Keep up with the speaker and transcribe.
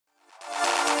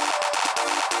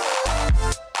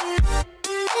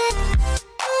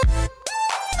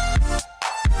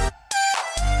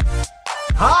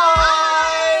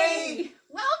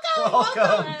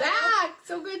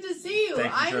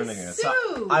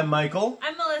I'm Michael.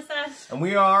 I'm Melissa. And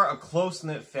we are a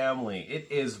close-knit family. It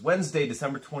is Wednesday,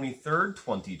 December 23rd,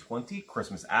 2020,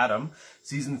 Christmas Adam,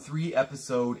 Season 3,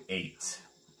 Episode 8.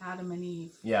 Adam and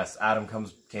Eve. Yes, Adam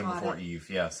came before Eve,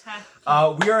 yes. Okay.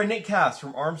 We are a knitcast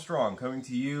from Armstrong, coming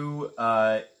to you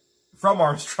from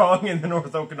Armstrong in the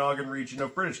North Okanagan region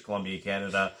of British Columbia,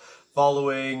 Canada,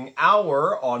 following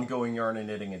our ongoing yarn and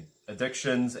knitting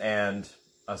addictions and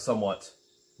a somewhat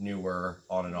newer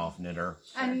on and off knitter.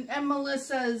 And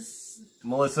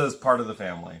Melissa's part of the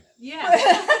family.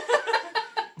 Yeah.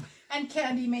 and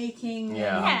candy making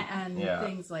and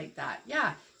things like that.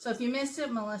 Yeah. So if you missed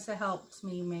it, Melissa helped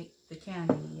me make the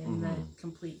candy in the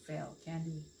complete fail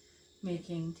candy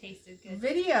making Tasted good.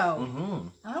 video.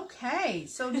 Okay.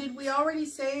 So did we already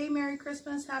say Merry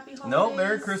Christmas, Happy Holidays? No,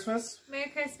 Merry Christmas. Merry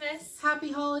Christmas.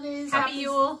 Happy Holidays. Happy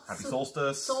Yule. Happy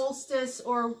Solstice. Solstice,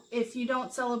 or if you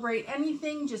don't celebrate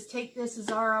anything, just take this as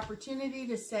our opportunity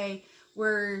to say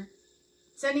we're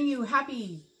sending you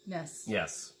happiness.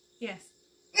 Yes. Yes.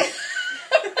 or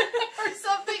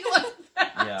something like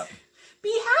that. Yeah.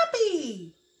 Be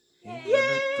happy.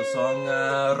 Yay. The song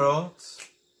I wrote.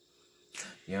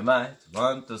 You might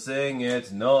want to sing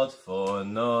it note for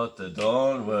note,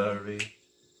 don't worry.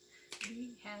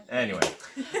 Be happy. Anyway.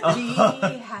 Be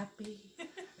happy.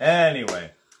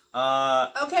 Anyway.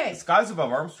 Okay. Skies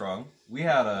above Armstrong. We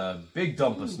had a big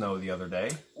dump of snow the other day.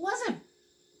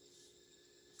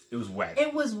 It was wet.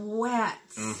 It was wet.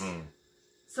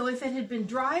 So if it had been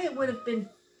dry, it would have been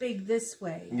big this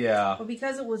way. Yeah. But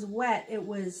because it was wet, it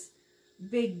was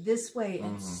big this way.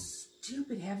 And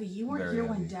stupid heavy. You weren't Very here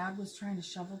when heavy. Dad was trying to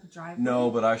shovel the driveway. No,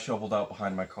 but I shoveled out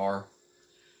behind my car.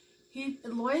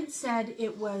 Lloyd said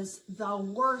it was the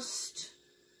worst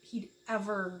he'd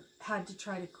ever had to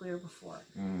try to clear before.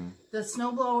 The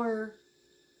snowblower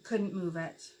couldn't move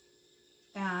it,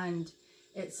 and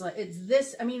it's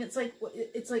this. I mean, it's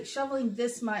like shoveling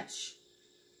this much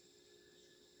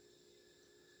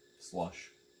Slush.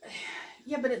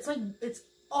 Yeah, but it's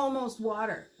almost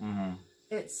water.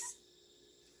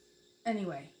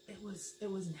 Anyway, it was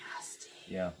nasty.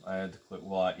 Yeah, I had to clear.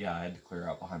 Well, I had to clear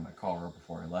out behind my car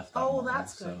before I left. That Oh, morning,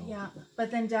 that's good. so. Yeah, but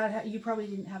then Dad, you probably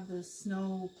didn't have the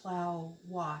snow plow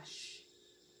wash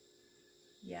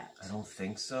yet. I don't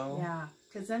think so. Yeah,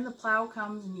 because then the plow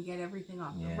comes and you get everything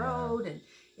off the road, and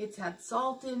it's had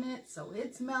salt in it, so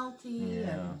it's melty.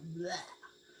 Yeah. And bleh.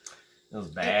 It was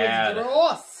bad. It was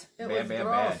gross. It Bad, was bad,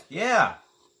 gross. bad. Yeah.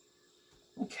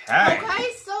 Okay. Okay,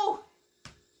 so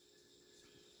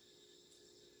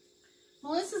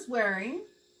Melissa's wearing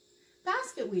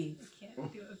basket weave.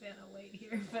 Can't do a Vanna White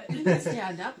here, but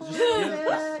Stand up a little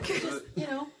bit. Just,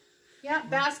 yeah,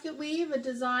 basket weave, a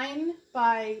design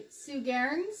by Sue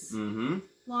Gairns.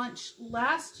 Launched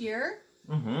last year.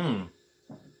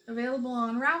 Available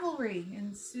on Ravelry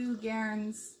in Sue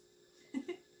Gairns'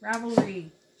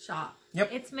 Ravelry shop. Yep.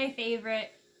 it's my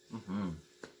favorite. You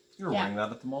were wearing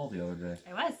that at the mall the other day.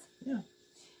 I was. Yeah.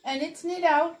 And it's knit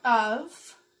out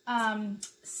of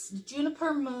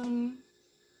Juniper Moon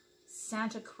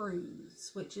Santa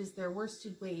Cruz, which is their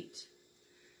worsted weight.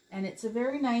 And it's a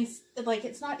very nice,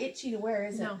 it's not itchy to wear,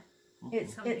 is it? No.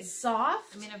 It's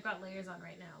soft. I mean, I've got layers on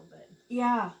right now, but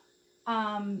Yeah.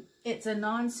 It's a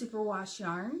non-superwash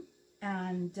yarn.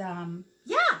 And,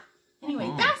 Anyway,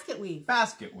 basket weave.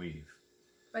 Basket weave.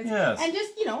 Right? Yes. And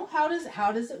just, how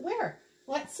does it wear?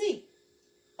 Let's see.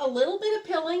 A little bit of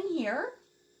pilling here,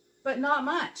 but not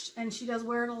much. And she does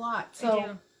wear it a lot. So, I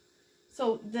do.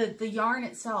 So the yarn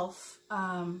itself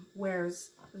wears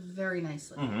very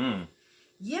nicely.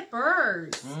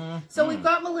 Yippers. So we've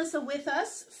got Melissa with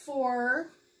us for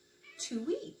 2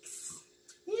 weeks.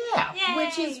 Yeah. Yay.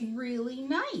 Which is really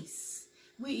nice.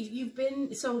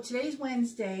 So today's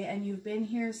Wednesday, and you've been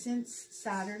here since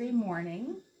Saturday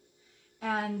morning,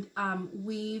 and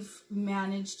we've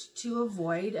managed to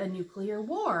avoid a nuclear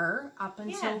war up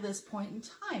until this point in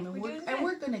time, and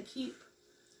we're gonna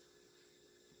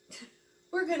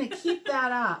keep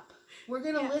that up. We're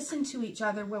gonna listen to each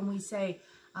other when we say,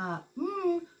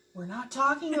 we're not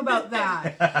talking about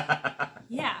that.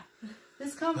 Yeah.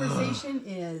 This conversation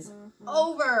is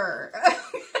over.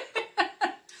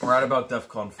 We're at about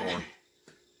DEFCON 4.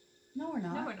 No, we're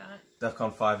not. No, we're not.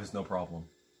 DEFCON 5 is no problem.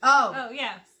 Oh, Oh,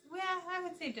 yeah. Well, I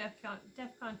would say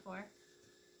DEFCON 4.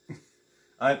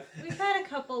 I We've had a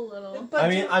couple little. but I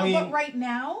mean- but right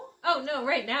now, Oh, no,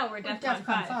 right now we're DEFCON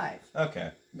 5.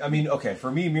 Okay. I mean, okay,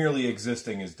 for me, merely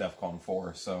existing is DEFCON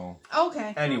 4, so...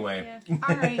 Okay. Anyway. Yeah.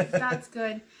 All right, that's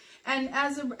good. And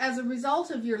as a result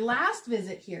of your last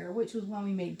visit here, which was when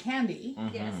we made candy,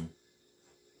 Yes.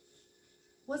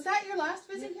 was that your last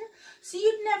visit here? So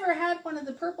you'd never had one of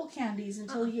the purple candies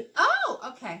until you... Oh,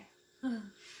 okay.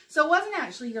 So it wasn't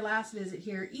actually your last visit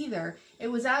here either. It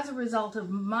was as a result of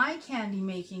my candy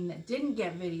making that didn't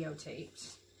get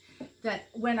videotaped. That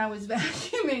when I was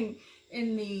vacuuming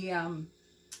in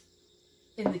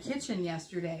the kitchen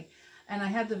yesterday, and I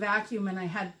had the vacuum and I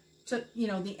had took, you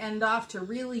know, the end off to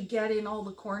really get in all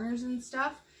the corners and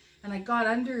stuff. And I got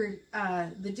under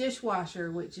the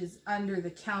dishwasher, which is under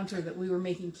the counter that we were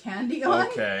making candy on.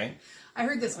 Okay. I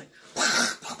heard this like,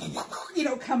 you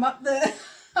know, come up the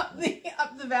up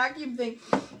the vacuum thing.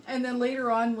 And then later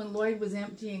on when Lloyd was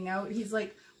emptying out, he's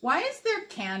like, why is there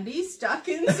candy stuck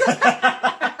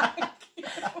inside?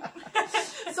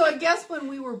 So I guess when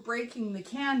we were breaking the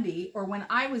candy, or when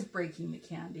I was breaking the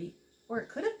candy, or it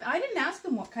could have, I didn't ask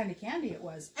him what kind of candy it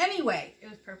was. Anyway. It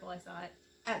was purple, I saw it.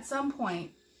 At some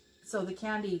point, so the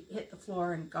candy hit the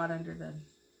floor and got under the,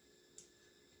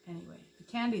 anyway, the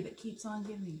candy that keeps on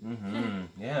giving.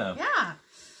 Mm-hmm. Yeah. Yeah.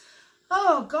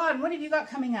 Oh, God, what have you got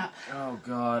coming up? Oh,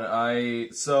 God,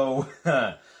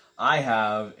 I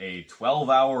have a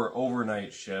 12-hour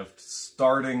overnight shift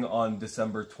starting on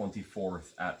December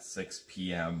 24th at 6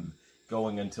 p.m.,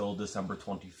 going until December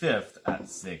 25th at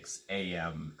 6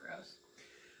 a.m. Gross.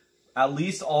 At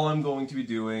least all I'm going to be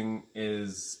doing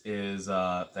is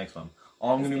thanks, Mom.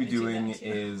 All I'm going to be doing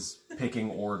is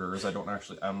picking orders.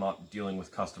 I'm not dealing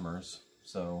with customers,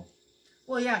 so.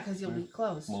 Well, yeah, because you'll be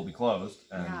closed. We'll be closed,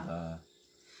 and yeah.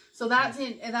 So that's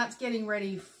getting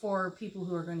ready for people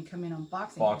who are going to come in on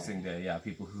Boxing Day. Yeah,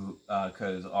 people who,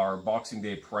 because our Boxing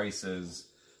Day prices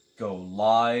go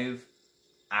live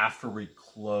after we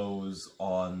close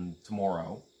on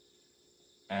tomorrow,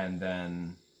 and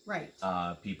then right,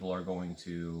 people are going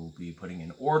to be putting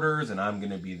in orders, and I'm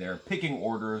going to be there picking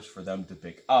orders for them to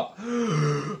pick up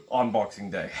on Boxing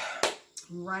Day.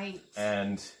 Right.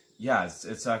 And yeah,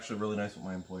 it's actually really nice what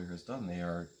my employer has done. They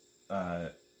are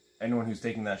anyone who's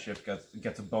taking that shift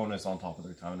gets a bonus on top of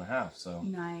their time and a half. So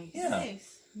nice. Yeah.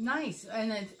 Nice.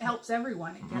 And it helps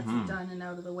everyone. It gets it done and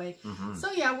out of the way.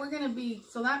 So yeah, we're going to be,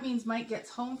 so that means Mike gets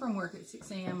home from work at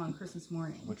 6 a.m. on Christmas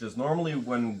morning. Which is normally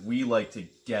when we like to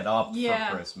get up for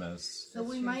Christmas. So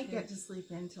we might get to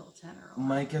sleep in till 10 or 11.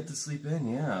 Might get to sleep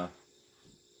in, yeah.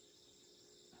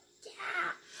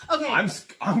 Yeah. Okay.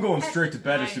 I'm going straight to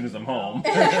bed as soon as I'm home.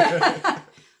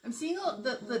 I'm seeing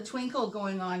the twinkle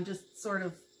going on just sort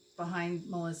of behind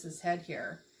Melissa's head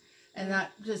here. And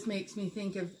that just makes me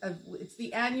think of it's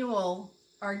the annual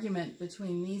argument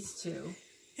between these two.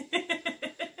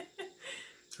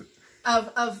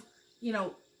 of, you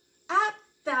know, at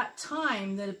that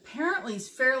time that apparently is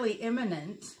fairly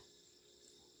imminent.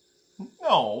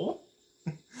 No.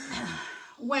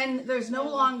 When there's no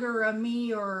longer a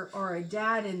me or a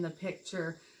dad in the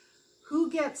picture, who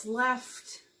gets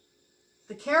left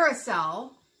the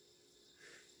carousel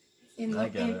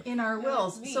in our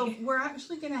wills? So we're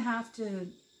actually going to have to,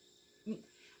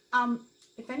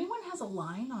 if anyone has a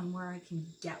line on where I can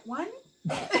get one.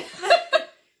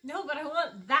 No, but I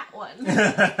want that one.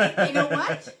 You know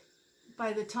what?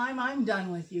 By the time I'm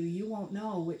done with you, you won't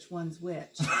know which one's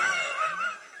which.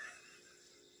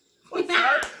 What's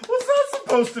that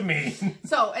supposed to mean?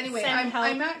 So anyway, I'm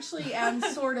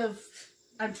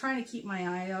trying to keep my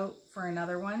eye out for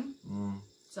another one.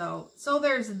 So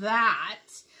there's that.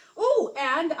 Oh,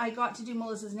 and I got to do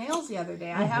Melissa's nails the other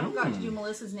day. I haven't got to do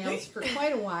Melissa's nails for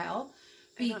quite a while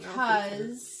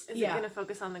because is it going to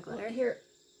focus on the glitter? Well, here,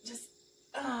 just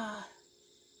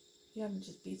you have to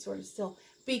just be sort of still.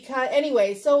 Because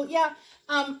anyway, so yeah,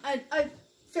 a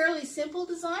fairly simple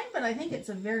design, but I think it's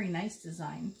a very nice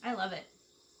design. I love it.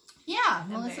 Yeah,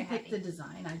 Melissa picked the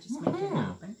design. I just made it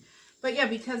happen. But yeah,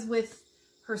 because with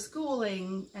her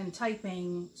schooling and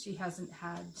typing, she hasn't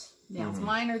had nails.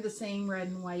 Mine are the same red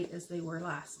and white as they were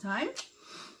last time.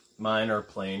 Mine are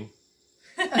plain.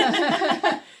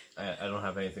 I don't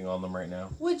have anything on them right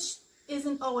now. Which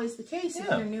isn't always the case if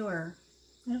you're newer.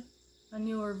 Yeah. A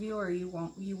newer viewer, you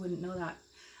wouldn't know that.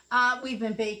 We've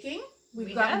been baking.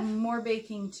 We've got more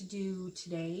baking to do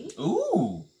today.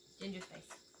 Ooh. Ginger spice.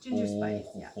 Ginger spice,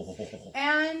 yeah.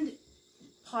 And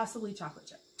possibly chocolate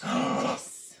chip.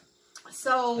 Yes.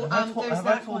 So, have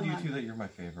I told you two that you're my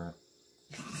favorite?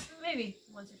 Maybe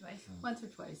once or twice. Once or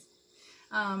twice.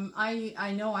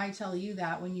 I know I tell you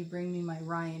that when you bring me my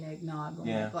Ryan eggnog or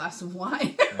my glass of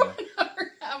wine. Whatever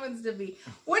it happens to be.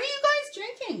 What are you guys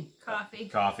drinking? Coffee.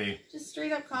 Coffee. Just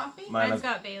straight up coffee? Mine's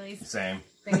got Bailey's. Same.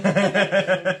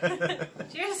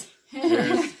 Cheers.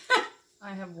 Cheers.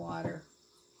 I have water.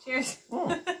 Cheers.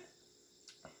 Oh.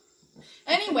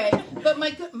 Anyway, but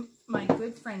my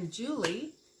good friend Julie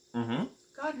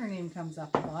got God, her name comes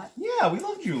up a lot. Yeah, we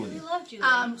love Julie. We love Julie.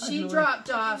 She Julie.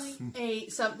 dropped off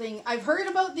something. I've heard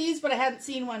about these, but I hadn't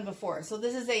seen one before. So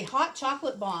this is a hot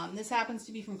chocolate bomb. This happens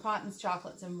to be from Cotton's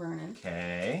Chocolates in Vernon.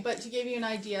 Okay. But to give you an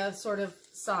idea of sort of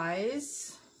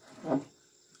size,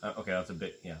 Okay, that's a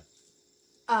bit, yeah.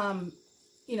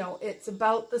 you know, it's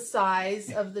about the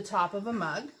size of the top of a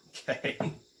mug. Okay.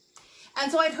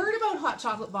 And so I'd heard about hot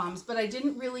chocolate bombs, but I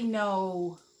didn't really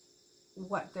know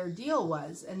what their deal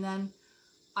was. And then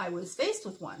I was faced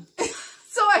with one.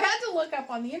 So I had to look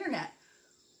up on the internet,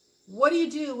 what do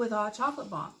you do with a hot chocolate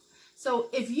bomb? So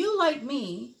if you, like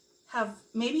me,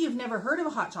 maybe you've never heard of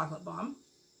a hot chocolate bomb,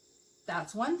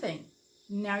 that's one thing.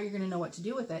 Now you're going to know what to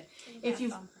do with it. If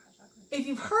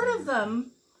you've heard of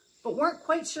them, but weren't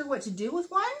quite sure what to do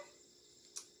with one,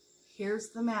 here's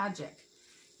the magic.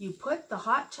 You put the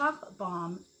hot chocolate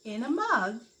bomb in a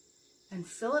mug and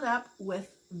fill it up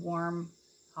with warm,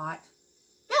 hot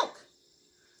milk.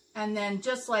 And then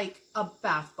just like a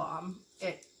bath bomb,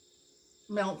 it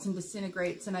melts and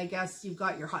disintegrates. And I guess you've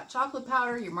got your hot chocolate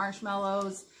powder, your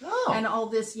marshmallows, and all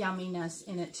this yumminess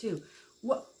in it too.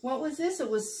 What was this? It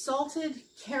was salted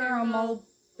caramel,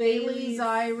 Bailey's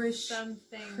Irish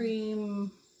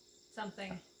cream,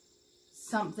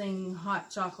 something hot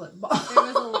chocolate bomb. There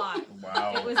was a lot.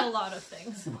 Wow. It was a lot of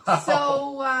things.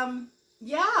 So,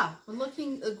 yeah, we're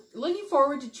looking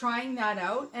forward to trying that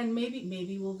out, and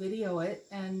maybe we'll video it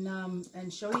and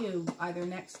show you either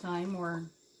next time or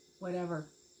whatever.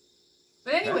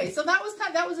 But anyway, Okay. so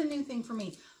that was a new thing for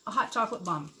me, a hot chocolate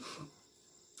bomb.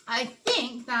 I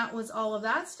think that was all of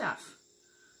that stuff.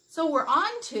 So we're on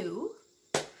to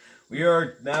We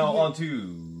are now on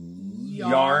to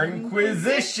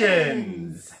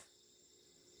Yarnquisitions.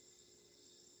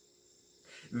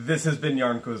 This has been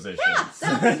Yarnquisitions.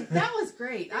 yeah, that was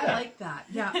great. I like that.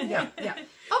 Yeah.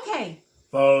 Okay.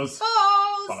 Foes.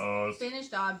 Foes.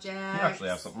 Finished objects. You actually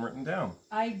have something written down.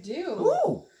 I do.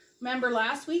 Ooh. Remember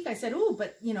last week I said, ooh,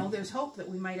 but you know, there's hope that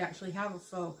we might actually have a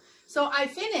foe. So I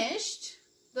finished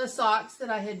the socks that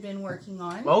I had been working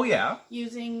on. Oh, yeah.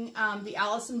 Using the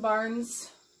Allison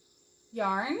Barnes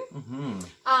yarn. Mm-hmm.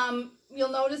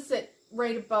 You'll notice that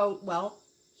right about, well,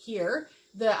 here,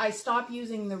 I stopped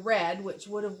using the red, which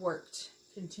would have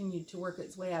continued to work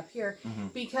its way up here,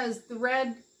 because the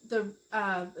red,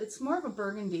 it's more of a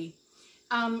burgundy,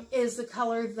 is the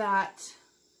color that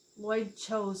Lloyd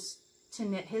chose to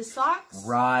knit his socks.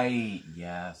 Right,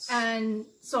 yes. And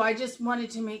so I just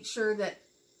wanted to make sure that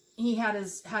he had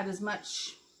as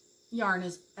much yarn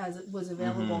as it was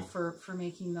available for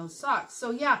making those socks.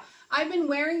 So yeah, I've been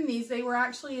wearing these. They were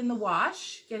actually in the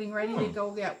wash, getting ready to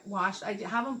go get washed. I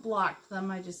haven't blocked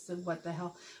them. I just said, what the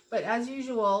hell. But as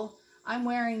usual, I'm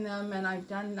wearing them and I've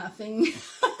done nothing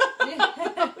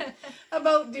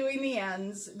about doing the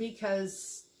ends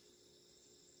because.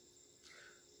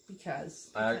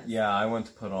 Yeah, I went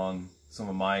to put on some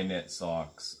of my knit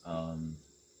socks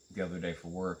the other day for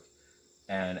work,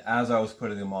 and as I was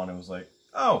putting them on, I was like,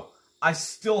 oh, I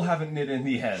still haven't knit in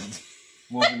the end.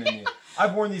 Woven in the end.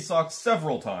 I've worn these socks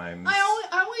several times. I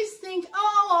always think,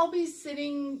 oh, I'll be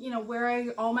sitting, you know,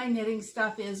 where all my knitting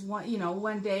stuff is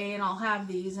one day, and I'll have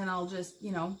these, and I'll just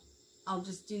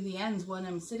do the ends when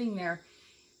I'm sitting there.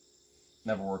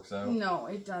 Never works out. No,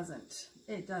 it doesn't.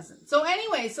 It doesn't. So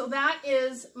anyway, so that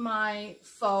is my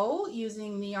faux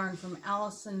using the yarn from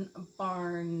Allison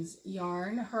Barnes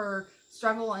Yarn, her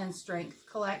Struggle and Strength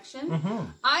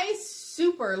collection. I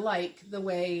super like the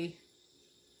way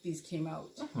these came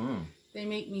out. They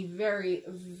make me very,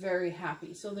 very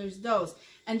happy. So there's those.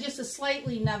 And just a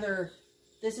slightly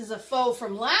this is a faux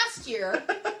from last year,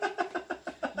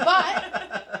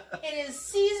 but it is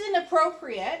season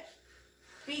appropriate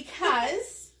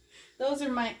because those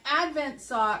are my Advent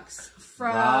socks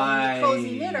from the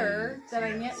Cozy Knitter that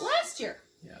I knit last year.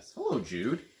 Yes. Hello,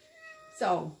 Jude.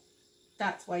 So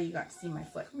that's why you got to see my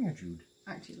foot. Come here, Jude.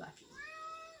 Aren't you lucky?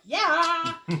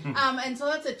 Yeah. And so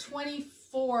that's a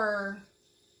 24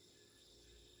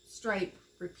 stripe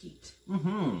repeat.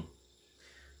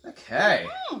 Okay.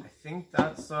 I think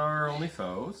that's our only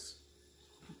foes.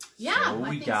 Yeah. So I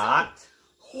we think got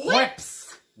so.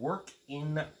 whips. Work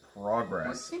in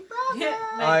progress. Work in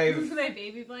progress. my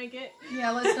baby blanket.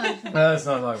 Yeah, let's not. That's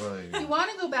not like really. You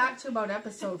want to go back to about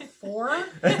episode 4?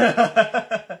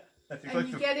 I think And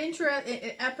you get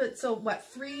so what,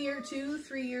 3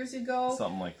 years ago?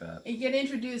 something like that. You get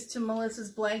introduced to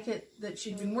Melissa's blanket that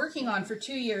she'd been working on for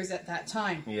 2 years at that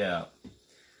time. Yeah.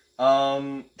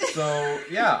 So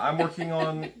yeah, I'm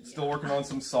still working on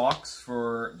some socks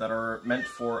that are meant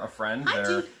for a friend.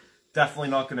 They're definitely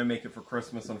not going to make it for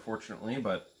Christmas, unfortunately,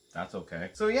 but that's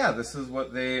okay. So yeah, this is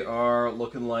what they are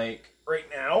looking like right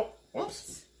now.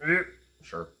 Whoops.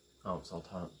 Sure. Oh, it's all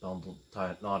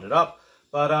knotted up.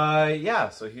 But yeah,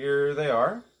 so here they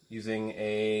are using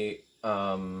a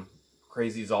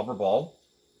crazy Zobber ball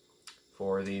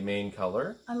for the main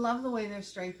color. I love the way they're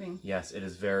striping. Yes, it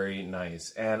is very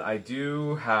nice. And I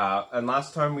do have, and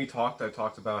last time we talked, I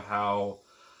talked about how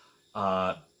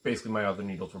basically my other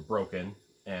needles were broken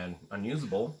and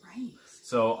unusable. Right.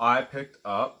 So I picked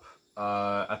up,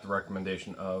 at the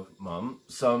recommendation of Mum,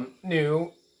 some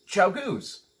new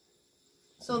ChiaoGoos.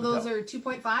 So those are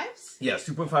 2.5s? Yes,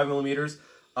 2.5 millimeters.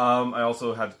 I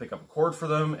also had to pick up a cord for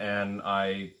them, and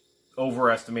I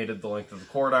overestimated the length of the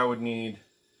cord I would need.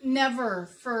 Never.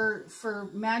 For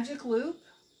Magic Loop,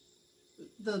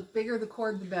 the bigger the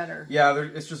cord, the better. Yeah,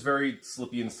 it's just very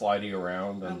slippy and slidey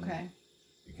around. And okay.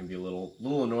 It can be a little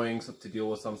annoying to deal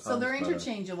with sometimes. So they're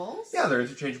interchangeables? Yeah, they're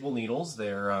interchangeable needles.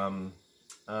 They're,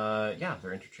 yeah,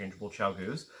 they're interchangeable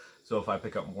ChiaoGoos. So if I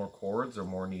pick up more cords or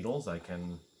more needles, I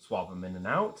can swap them in and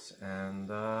out. And,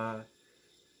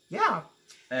 yeah.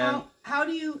 And how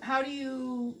do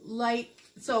you like,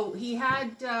 so he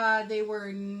had, they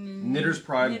were Knitter's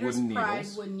Pride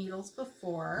wooden needles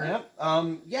before. Yep.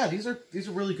 Yeah, these are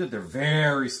really good. They're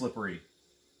very slippery,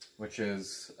 which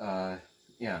is,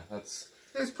 yeah, that's...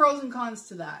 There's pros and cons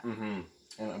to that. Mm-hmm.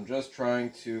 And I'm just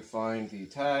trying to find the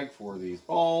tag for these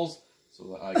balls so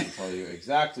that I can tell you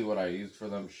exactly what I used for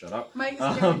them. Shut up. Mike's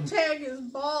gonna tag his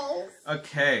balls.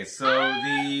 Okay, so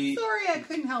sorry, I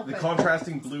couldn't help it. The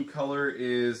contrasting blue color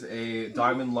is a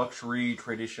Diamond Luxury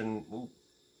Tradition... Ooh,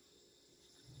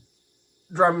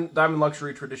 Diamond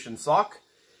Luxury Tradition sock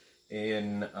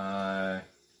in, yeah,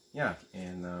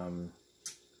 in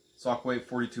sock weight,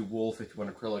 42 wool,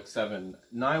 51 acrylic, 7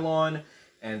 nylon,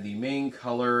 and the main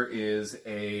color is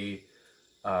a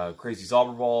crazy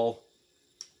Zobber ball,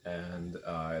 and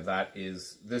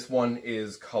this one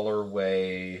is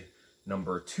colorway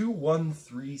number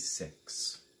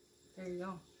 2136. There you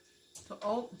go. So,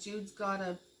 oh, Jude's got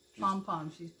a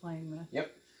pom-pom she's playing with.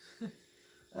 Yep.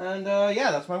 And, yeah,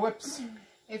 that's my whips.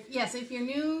 If you're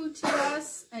new to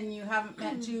us and you haven't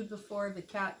met Jude before, the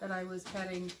cat that I was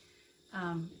petting,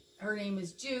 her name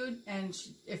is Jude, and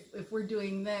if we're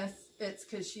doing this, it's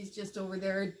because she's just over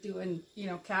there doing,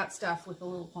 cat stuff with a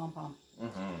little pom-pom.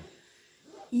 Mm-hmm.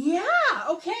 Yeah,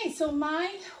 okay, so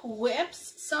my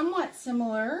whips, somewhat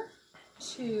similar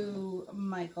to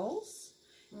Michael's,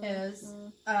 is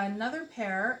another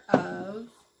pair of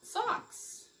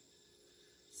socks.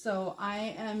 So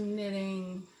I am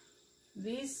knitting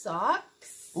these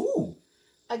socks. Ooh.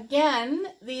 Again,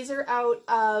 these are out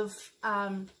of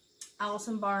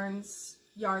Allison Barnes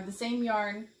yarn, the same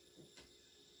yarn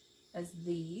as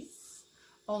these,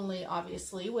 only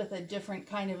obviously with a different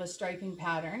kind of a striping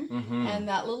pattern. Mm-hmm. And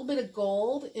that little bit of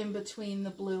gold in between the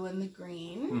blue and the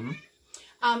green.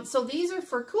 Mm-hmm. So these are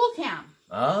for Cool Cam.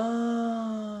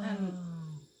 Ah.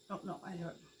 Oh, no, I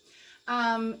don't.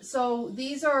 So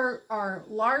these are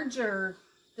larger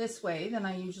this way than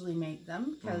I usually make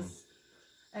them, because,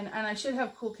 and I should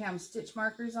have Cool Cam stitch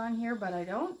markers on here, but I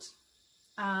don't.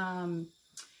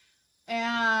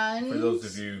 And for those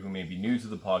of you who may be new to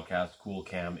the podcast, Cool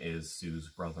Cam is Sue's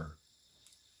brother.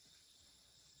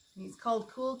 He's called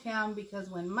Cool Cam because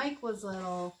when Mike was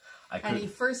little and he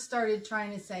first started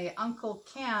trying to say Uncle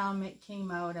Cam, it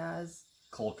came out as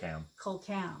Cool Cam. Cool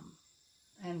Cam.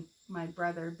 And my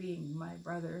brother, being my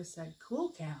brother, said Cool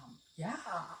Cam. Yeah.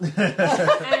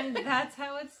 And that's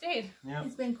how it stayed. Yep.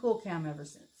 It's been Cool Cam ever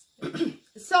since.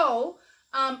 So,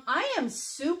 I am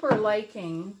super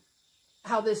liking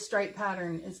how this stripe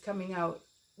pattern is coming out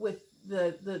with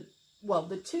the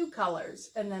two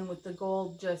colors, and then with the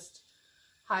gold just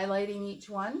highlighting each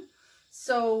one.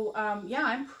 So, yeah,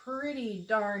 I'm pretty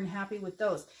darn happy with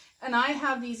those. And I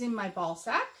have these in my ball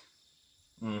sack.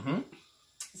 Mm-hmm.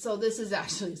 So this is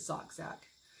actually a sock sack.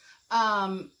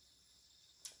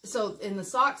 So in the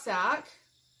sock sack,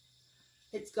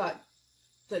 it's got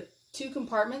the 2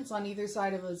 compartments on either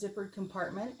side of a zippered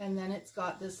compartment, and then it's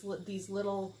got these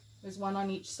little, there's one on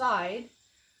each side,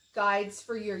 guides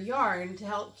for your yarn to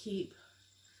help keep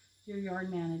your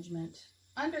yarn management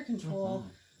under control,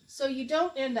 so you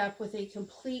don't end up with a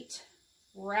complete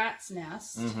rat's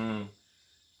nest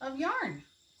of yarn.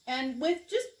 And with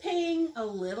just paying a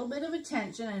little bit of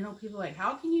attention, I know people are like,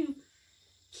 how can you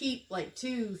keep like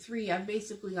 2, 3, I've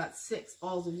basically got 6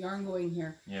 balls of yarn going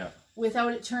here. Yeah.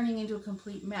 Without it turning into a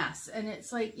complete mess. And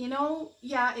it's like,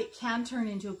 yeah, it can turn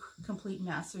into a complete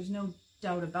mess. There's no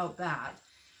doubt about that.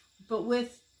 But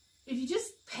if you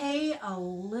just pay a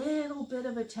little bit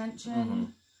of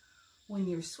attention when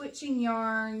you're switching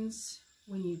yarns,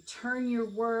 when you turn your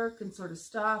work and sort of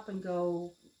stop and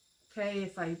go, okay,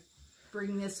 if I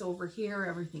bring this over here,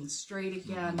 everything's straight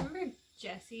again. Remember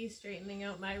Jesse straightening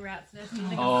out my rat's nest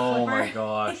using a Oh flipper? my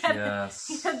gosh, He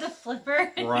yes. had the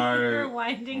flipper. And Right. you were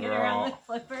winding it around the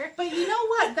flipper. But you know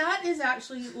what? That is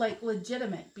actually like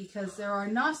legitimate because there are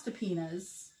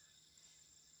nostopenas,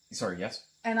 Sorry, yes?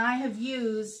 and I have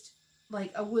used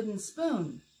like a wooden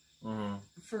spoon Mm-hmm.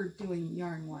 for doing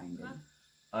yarn winding.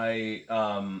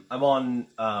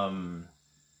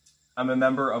 I'm a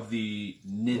member of the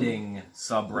knitting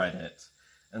subreddit,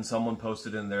 and someone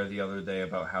posted in there the other day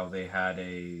about how they had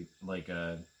I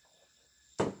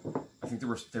think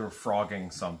they were frogging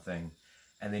something,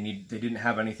 and they didn't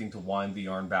have anything to wind the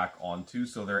yarn back onto,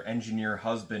 so their engineer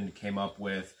husband came up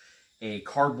with a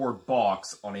cardboard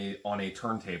box on a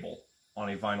turntable, on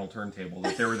a vinyl turntable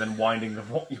that they were then winding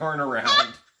the yarn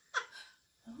around.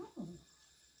 Oh.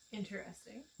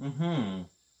 Interesting. Mm-hmm.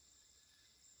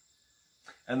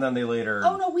 And then they later...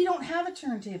 Oh no, we don't have a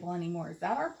turntable anymore. Is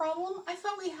that our problem? I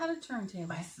thought we had a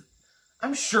turntable.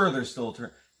 I'm sure there's still a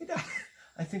turn...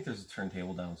 I think there's a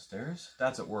turntable downstairs.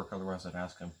 Dad's at work, otherwise I'd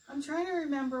ask him. I'm trying to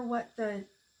remember what the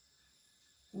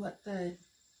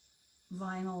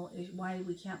vinyl is, why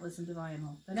we can't listen to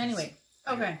vinyl. But anyway,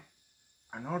 okay.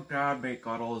 I know Dad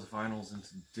got all his vinyls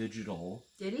into digital.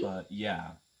 Did he? But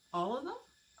yeah. All of them?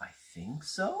 I think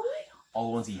so. All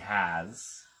the ones he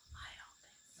has. I don't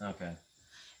think so. Okay.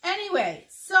 Anyway,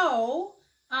 so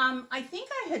I think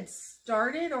I had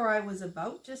started or I was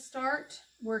about to start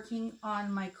working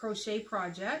on my crochet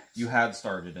project. You had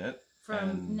started it.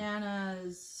 From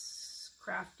Nana's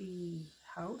Crafty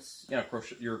House. Yeah,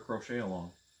 your crochet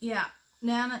along. Yeah,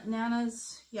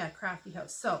 Nana's, Crafty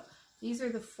House. So these are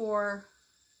the 4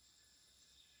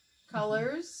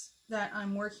 colors that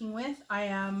I'm working with. I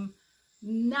am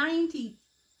 95%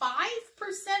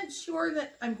 sure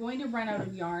that I'm going to run out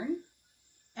of yarn.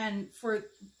 And for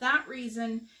that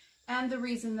reason, and the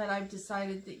reason that I've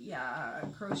decided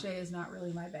that, crochet is not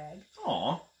really my bag.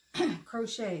 Aw.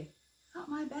 Crochet, not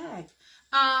my bag.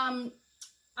 I'm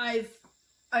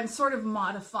sort of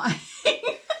modifying.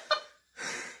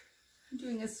 I'm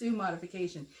doing a Sue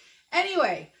modification.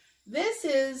 Anyway, this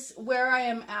is where I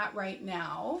am at right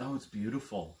now. Oh, it's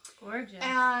beautiful. Gorgeous.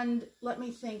 And let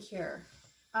me think here.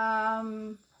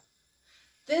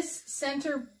 This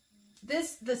center,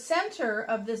 the center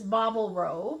of this bobble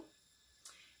row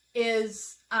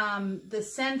is the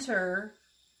center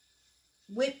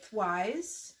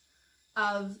width-wise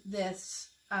of this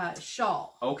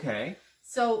shawl. Okay.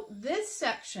 So this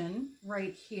section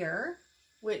right here,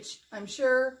 which I'm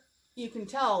sure you can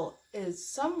tell is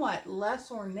somewhat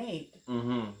less ornate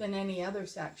than any other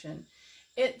section.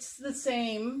 It's the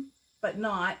same, but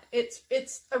not.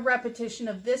 It's a repetition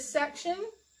of this section,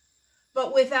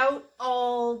 but without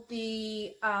all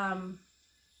the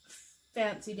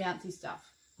fancy dancy stuff.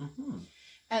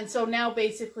 And so now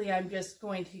basically I'm just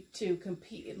going to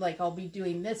compete, like I'll be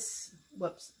doing this,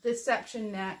 this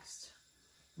section next.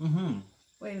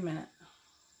 Wait a minute.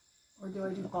 Or do I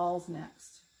do balls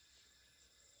next?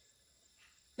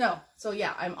 No. So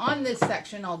yeah, I'm on this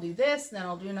section. I'll do this, then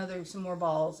I'll do some more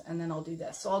balls, and then I'll do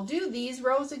this. So I'll do these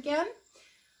rows again.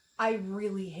 I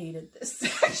really hated this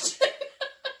section.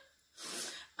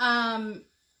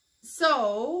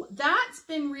 So that's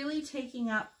been really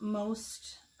taking up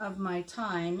most of my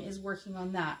time, is working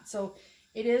on that. So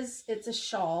it's a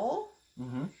shawl,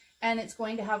 and it's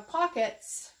going to have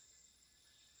pockets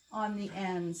on the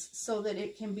ends so that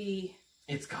it can be...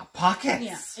 It's got pockets!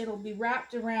 Yeah, it'll be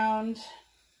wrapped around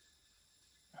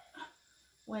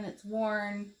when it's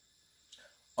worn.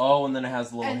 Oh, and then it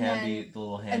has the little And handy,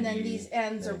 then- And then these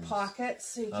ends are things. pockets,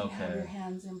 so you can have Okay. your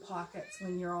hands in pockets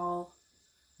when you're all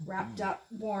wrapped up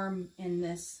warm in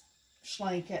this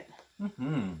blanket.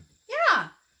 Yeah,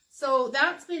 so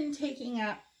that's been taking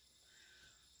up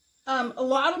a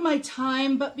lot of my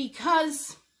time, but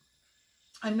because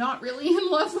I'm not really in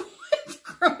love with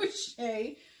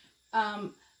crochet,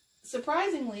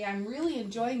 surprisingly, I'm really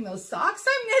enjoying those socks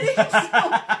I'm knitting.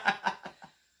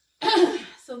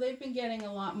 So they've been getting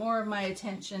a lot more of my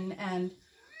attention, and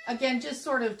again, just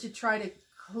sort of to try to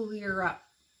clear up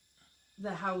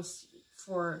the house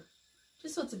for,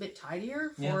 just so it's a bit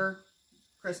tidier for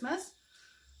Christmas.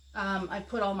 I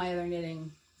put all my other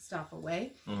knitting stuff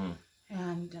away,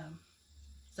 and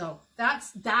so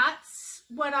that's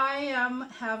what I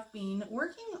have been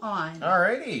working on.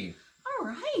 Alrighty. All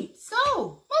right,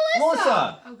 so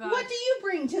Melissa! Oh, God. what do you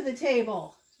bring to the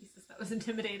table? Jesus, that was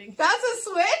intimidating. That's a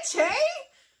switch, hey?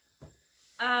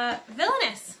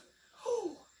 Villainous.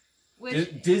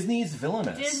 Which Disney's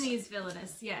Villainous. Disney's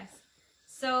Villainous, yes.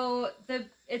 So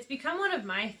it's become one of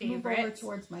my Move over favorites.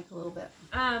 towards Mike a little bit.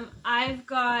 I've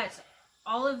got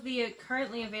all of the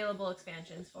currently available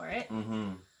expansions for it.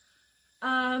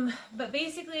 Mm-hmm. But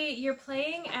basically, you're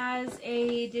playing as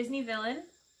a Disney villain,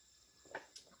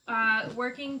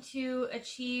 working to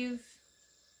achieve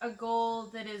a goal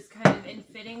that is kind of in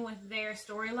fitting with their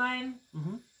storyline.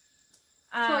 Mm-hmm.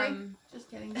 Sorry, just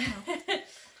kidding. No.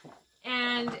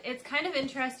 And it's kind of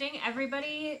interesting.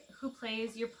 Everybody who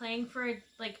plays, you're playing for,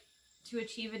 like, to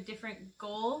achieve a different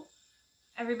goal.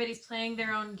 Everybody's playing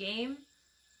their own game.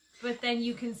 But then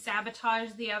you can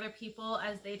sabotage the other people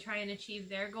as they try and achieve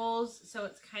their goals. So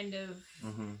it's kind of...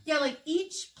 Mm-hmm. Yeah, like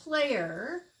each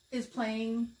player is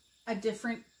playing a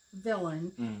different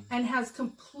villain and has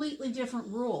completely different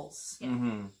rules. Yeah.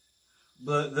 Mm-hmm.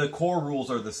 The core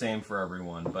rules are the same for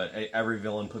everyone, but every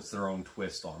villain puts their own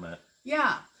twist on it.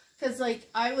 Yeah, because like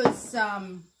I've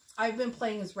been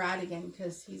playing as Ratigan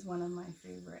because he's one of my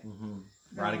favorite. Mm-hmm.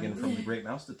 Ratigan from The Great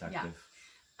Mouse Detective.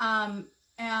 Yeah.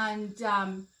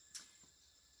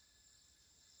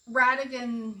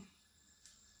 Ratigan...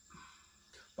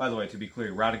 By the way, to be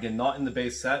clear, Ratigan not in the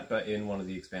base set, but in one of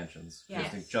the expansions.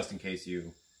 Yes. Just in case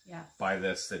you buy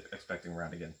this expecting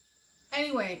Ratigan.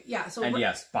 Anyway, yeah. So And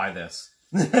yes, buy this.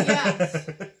 Yes.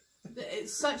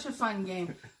 It's such a fun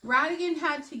game. Ratigan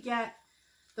had to get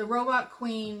the Robot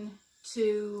Queen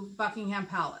to Buckingham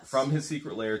Palace. From his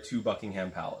secret lair to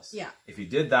Buckingham Palace. Yeah. If he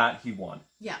did that, he won.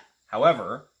 Yeah.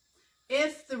 However...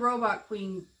 if the Robot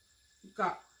Queen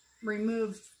got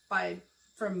removed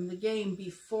from the game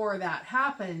before that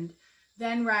happened,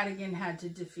 then Ratigan had to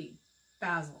defeat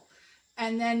Basil.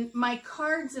 And then my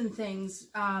cards and things,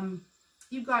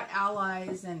 you've got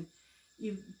allies and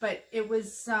but it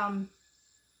was, I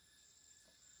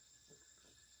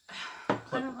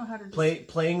don't know how to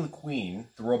playing the Queen,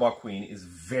 the Robot Queen, is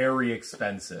very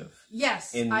expensive.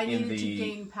 Yes, I needed to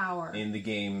gain power. In the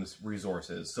game's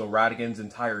resources. So Ratigan's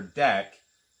entire deck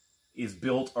is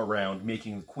built around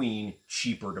making the Queen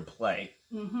cheaper to play.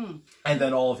 Mm-hmm. And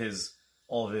then all the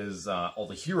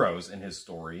heroes in his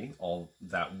story, all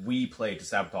that we play to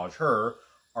sabotage her,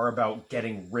 are about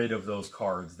getting rid of those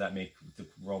cards that make the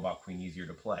Robot Queen easier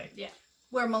to play. Yeah.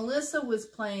 Where Melissa was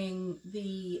playing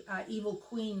the evil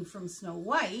queen from Snow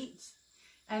White,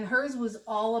 and hers was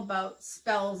all about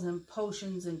spells and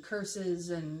potions and curses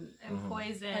and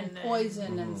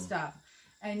poison and stuff.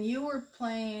 And you were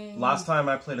playing... Last time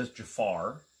I played as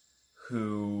Jafar,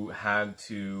 who had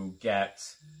to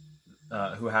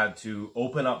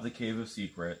open up the Cave of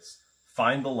Secrets,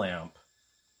 find the lamp,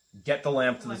 get the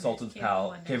lamp to the Sultan's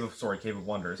Palace... Cave of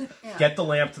Wonders. Yeah. Get the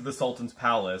lamp to the Sultan's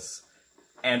Palace,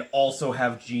 and also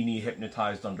have Genie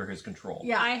hypnotized under his control.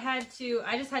 Yeah. I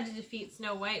just had to defeat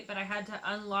Snow White, but I had to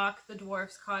unlock the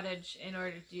dwarf's cottage in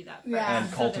order to do that first. Yeah.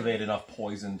 And cultivate enough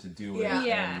poison to do it. Yeah.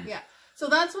 Yeah. Yeah. So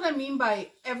that's what I mean by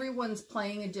everyone's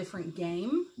playing a different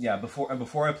game. Yeah,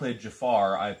 before I played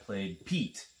Jafar, I played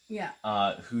Pete. Yeah.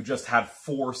 Who just had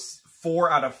four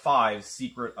out of 5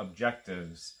 secret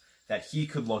objectives that he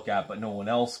could look at, but no one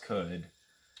else could.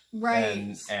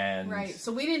 Right. And right.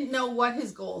 So we didn't know what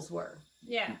his goals were.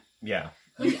 Yeah. Yeah.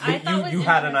 Which I thought was you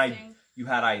had interesting. you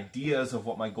had ideas of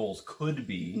what my goals could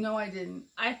be. No, I didn't.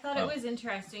 I thought it was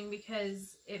interesting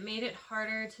because it made it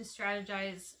harder to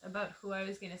strategize about who I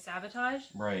was going to sabotage.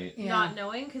 Right. Yeah. Not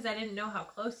knowing, because I didn't know how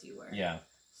close you were. Yeah.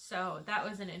 So that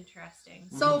was an interesting.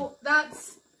 So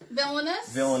that's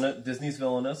Villainous. Disney's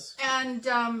Villainous. And,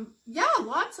 yeah,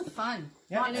 lots of fun.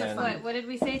 Yeah. And it's what did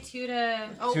we say? 2 to...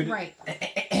 Oh, Two to- right.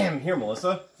 Here,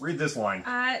 Melissa, read this line.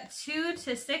 2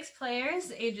 to 6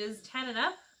 players, ages 10 and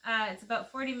up. It's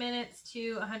about 40 minutes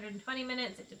to 120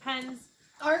 minutes. It depends.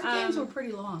 Our games were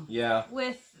pretty long. Yeah.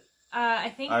 With, I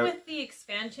think with the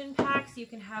expansion packs, you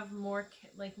can have more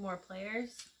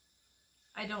players.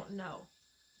 I don't know.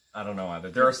 I don't know either.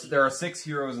 There are 6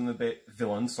 heroes in the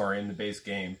villains, in the base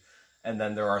game, and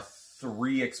then there are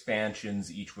 3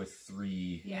 expansions, each with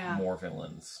 3 more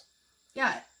villains.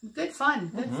 Yeah, good fun.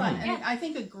 Good fun. And I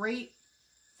think a great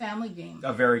family game.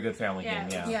 A very good family game.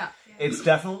 Yeah. Yeah. It's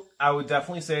definitely. I would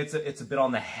definitely say it's a bit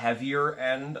on the heavier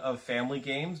end of family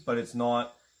games, but it's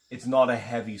not a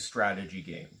heavy strategy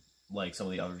game like some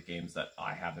of the other games that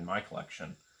I have in my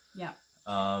collection. Yeah.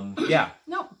 Yeah.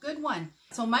 No, good one.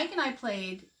 So Mike and I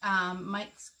played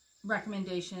Mike's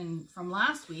recommendation from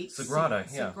last week. Sagrada,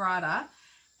 Sagrada.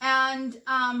 And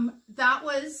that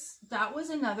was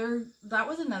another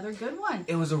good one.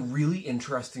 It was a really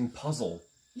interesting puzzle.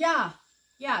 Yeah.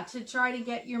 Yeah, to try to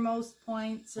get your most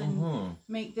points and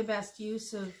make the best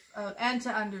use of and to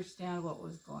understand what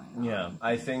was going on. Yeah,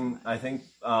 I think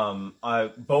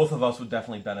both of us would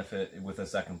definitely benefit with a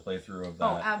second playthrough of that.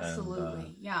 Oh,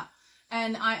 absolutely. Yeah.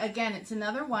 And it's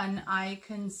another one I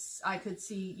could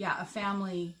see, a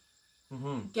family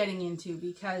getting into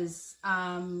because,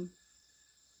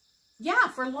 yeah,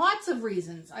 for lots of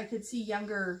reasons, I could see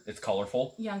It's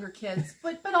colorful. younger kids,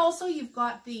 but also you've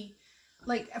got the,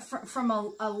 like, from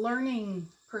a learning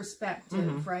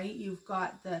perspective, right? You've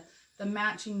got the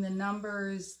matching the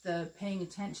numbers, the paying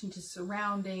attention to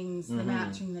surroundings, the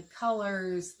matching the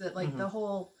colors, that like the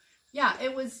whole, yeah,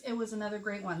 it was another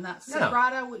great one. That's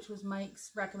Sagrada, which was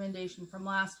Mike's recommendation from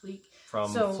last week. From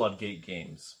Floodgate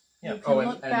Games. Yeah. You can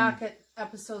look back at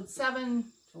episode 7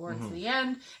 towards the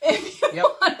end if you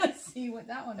want to see what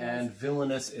that one is. And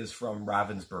Villainous is from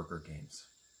Ravensburger Games.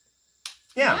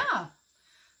 Yeah.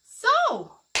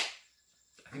 So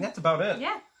I think that's about it.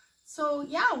 Yeah. So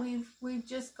yeah, we've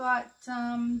just got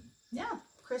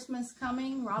Christmas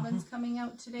coming. Robin's coming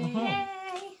out today.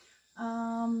 Yay!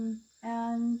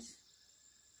 And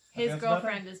his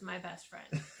girlfriend is my best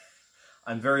friend.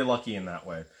 I'm very lucky in that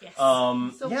way. Yes.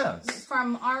 So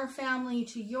from our family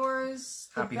to yours,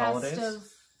 the Happy best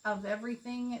holidays. of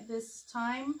everything at this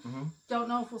time. Don't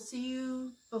know if we'll see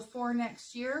you before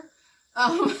next year.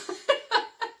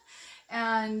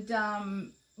 And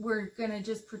we're gonna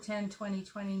just pretend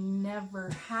 2020 never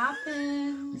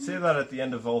happened. You say that at the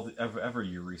end of every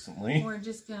year recently. We're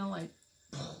just gonna like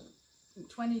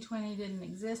 2020 didn't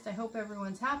exist. I hope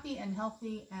everyone's happy and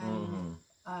healthy and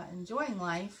enjoying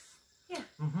life. Yeah.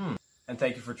 And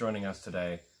thank you for joining us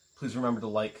today. Please remember to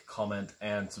like, comment,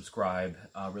 and subscribe.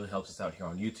 Really helps us out here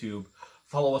on YouTube.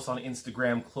 Follow us on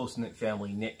Instagram, Close Knit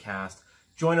Family Knitcast.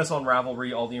 Join us on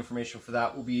Ravelry. All the information for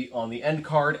that will be on the end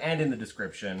card and in the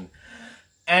description.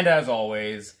 And as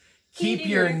always, keep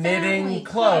your knitting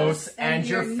close and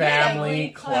your family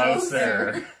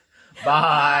closer.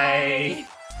 Bye.